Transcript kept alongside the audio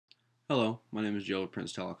Hello, my name is Joe with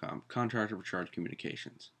Prince Telecom, contractor for Charge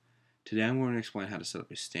Communications. Today I'm going to explain how to set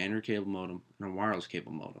up a standard cable modem and a wireless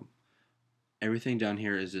cable modem. Everything down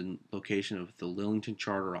here is in location of the Lillington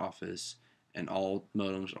Charter office, and all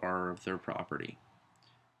modems are of their property.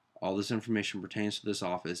 All this information pertains to this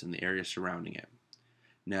office and the area surrounding it.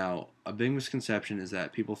 Now, a big misconception is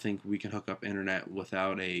that people think we can hook up internet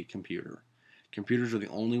without a computer. Computers are the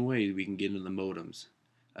only way we can get into the modems.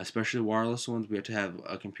 Especially wireless ones, we have to have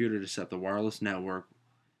a computer to set the wireless network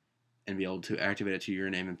and be able to activate it to your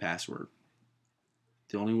name and password.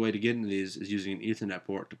 The only way to get into these is using an Ethernet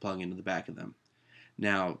port to plug into the back of them.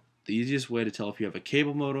 Now, the easiest way to tell if you have a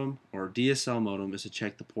cable modem or a DSL modem is to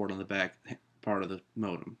check the port on the back part of the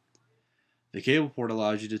modem. The cable port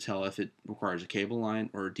allows you to tell if it requires a cable line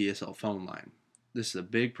or a DSL phone line. This is a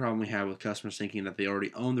big problem we have with customers thinking that they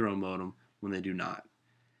already own their own modem when they do not.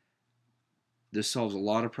 This solves a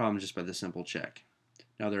lot of problems just by the simple check.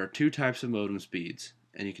 Now there are two types of modem speeds,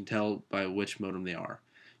 and you can tell by which modem they are.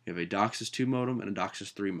 You have a DOCSIS 2 modem and a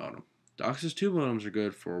DOCSIS 3 modem. DOCSIS 2 modems are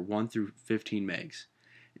good for 1 through 15 megs.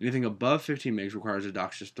 Anything above 15 megs requires a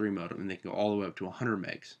DOCSIS 3 modem, and they can go all the way up to 100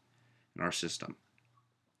 megs in our system.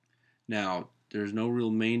 Now, there's no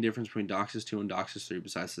real main difference between DOCSIS 2 and DOCSIS 3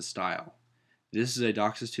 besides the style. This is a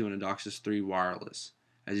DOCSIS 2 and a DOCSIS 3 wireless.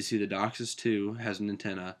 As you see, the DOCSIS 2 has an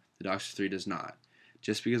antenna, the DOCSIS 3 does not.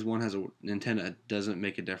 Just because one has an antenna doesn't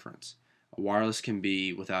make a difference. A wireless can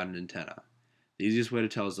be without an antenna. The easiest way to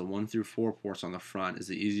tell is the 1 through 4 ports on the front is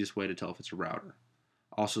the easiest way to tell if it's a router.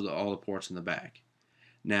 Also, all the ports in the back.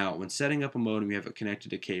 Now, when setting up a modem, you have it connected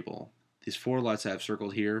to cable. These four lights I have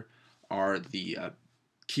circled here are the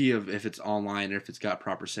key of if it's online or if it's got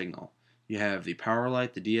proper signal. You have the power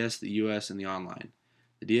light, the DS, the US, and the online.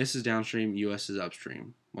 The DS is downstream, US is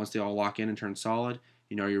upstream. Once they all lock in and turn solid,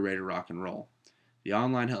 you know you're ready to rock and roll. The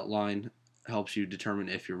online line helps you determine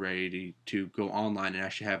if you're ready to go online and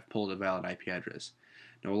actually have pulled a valid IP address.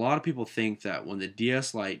 Now, a lot of people think that when the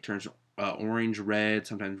DS light turns orange, red,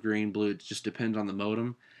 sometimes green, blue, it just depends on the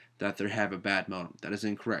modem, that they have a bad modem. That is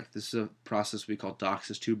incorrect. This is a process we call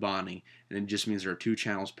DOCSIS 2 bonding, and it just means there are two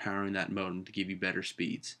channels powering that modem to give you better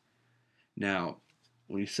speeds. Now,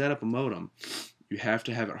 when you set up a modem, you have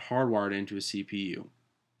to have it hardwired into a CPU,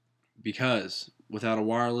 because without a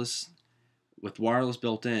wireless, with wireless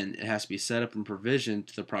built in, it has to be set up and provisioned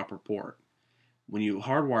to the proper port. When you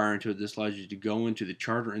hardwire into it, this allows you to go into the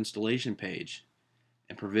charter installation page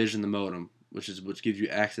and provision the modem, which gives you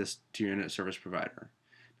access to your internet service provider.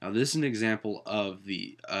 Now, this is an example of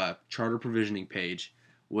the charter provisioning page,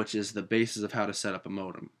 which is the basis of how to set up a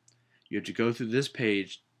modem. You have to go through this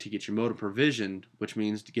page to get your modem provisioned, which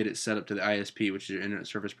means to get it set up to the ISP, which is your internet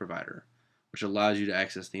service provider, which allows you to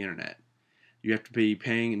access the internet. You have to be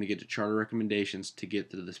paying and to get to charter recommendations to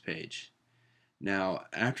get to this page. Now,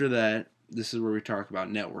 after that, this is where we talk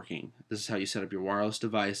about networking. This is how you set up your wireless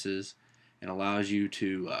devices and allows you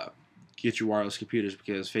to get your wireless computers,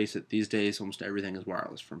 because face it, these days almost everything is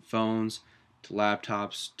wireless, from phones to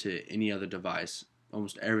laptops to any other device.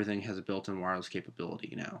 Almost everything has a built-in wireless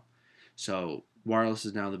capability now. So wireless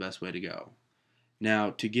is now the best way to go.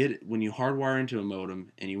 Now, when you hardwire into a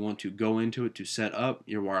modem and you want to go into it to set up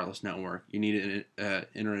your wireless network, you need an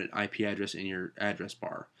internet IP address in your address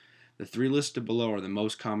bar. The three listed below are the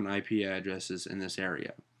most common IP addresses in this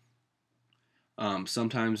area.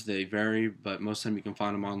 Sometimes they vary, but most of the time you can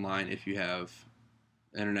find them online if you have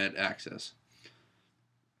internet access.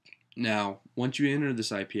 Now, once you enter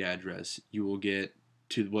this IP address, you will get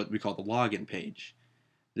to what we call the login page.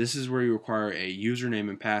 This is where you require a username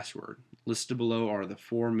and password. Listed below are the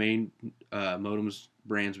four main modems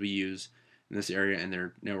brands we use in this area and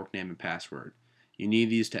their network name and password. You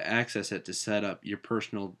need these to access it to set up your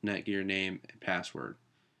personal Netgear name and password.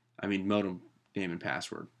 Modem name and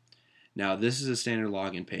password. Now, this is a standard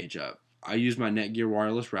login page up. I use my Netgear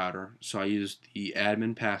wireless router, so I use the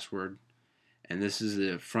admin password, and this is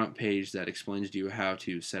the front page that explains to you how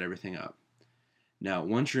to set everything up. Now,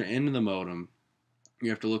 once you're into the modem,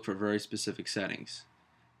 you have to look for very specific settings.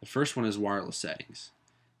 The first one is wireless settings.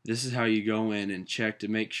 This is how you go in and check to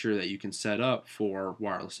make sure that you can set up for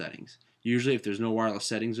wireless settings. Usually if there's no wireless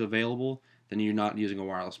settings available, then you're not using a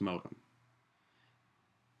wireless modem.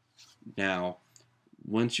 Now,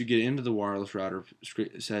 once you get into the wireless router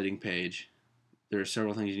setting page, there are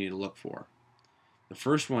several things you need to look for. The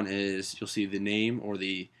first one is you'll see the name or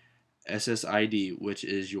the SSID, which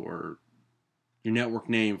is your network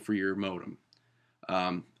name for your modem.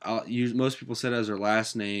 Most people set it as their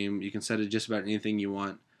last name. You can set it just about anything you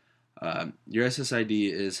want. Your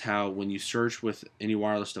SSID is how, when you search with any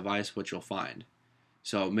wireless device, what you'll find.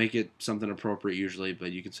 So make it something appropriate usually,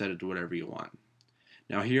 but you can set it to whatever you want.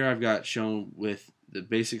 Now here I've got shown with the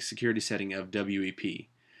basic security setting of WEP.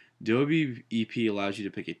 WEP allows you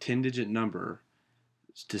to pick a 10-digit number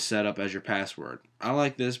to set up as your password. I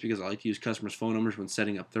like this because I like to use customers' phone numbers when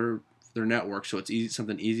setting up their network, so it's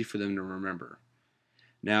something easy for them to remember.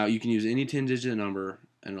 Now you can use any 10-digit number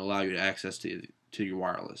and allow you to access to your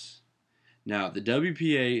wireless. Now the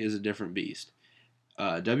WPA is a different beast.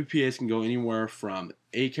 WPAs can go anywhere from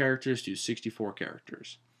 8 characters to 64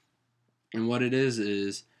 characters. And what it is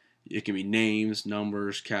it can be names,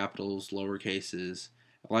 numbers, capitals, lower cases.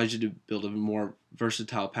 It allows you to build a more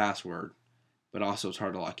versatile password, but also it's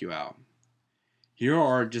hard to lock you out. Here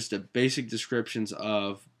are just the basic descriptions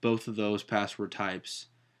of both of those password types,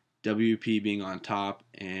 WEP being on top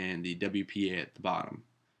and the WPA at the bottom.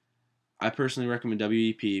 I personally recommend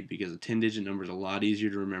WEP because a 10-digit number is a lot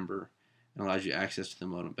easier to remember and allows you access to the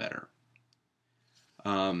modem better.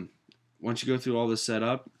 Once you go through all this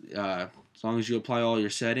setup, as long as you apply all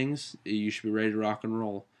your settings, you should be ready to rock and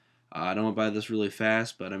roll. I don't want to buy this really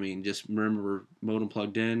fast, but I mean, just remember modem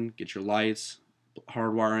plugged in, get your lights,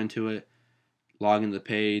 hardwire into it, log into the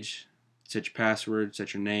page, set your password,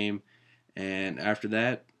 set your name, and after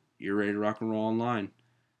that, you're ready to rock and roll online.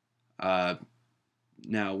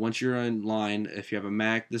 Now, once you're in line, if you have a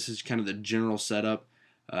Mac, this is kind of the general setup.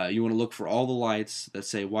 You want to look for all the lights that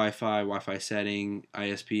say Wi-Fi, Wi-Fi setting,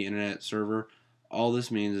 ISP, internet server. All this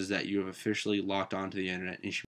means is that you have officially locked onto the internet and you should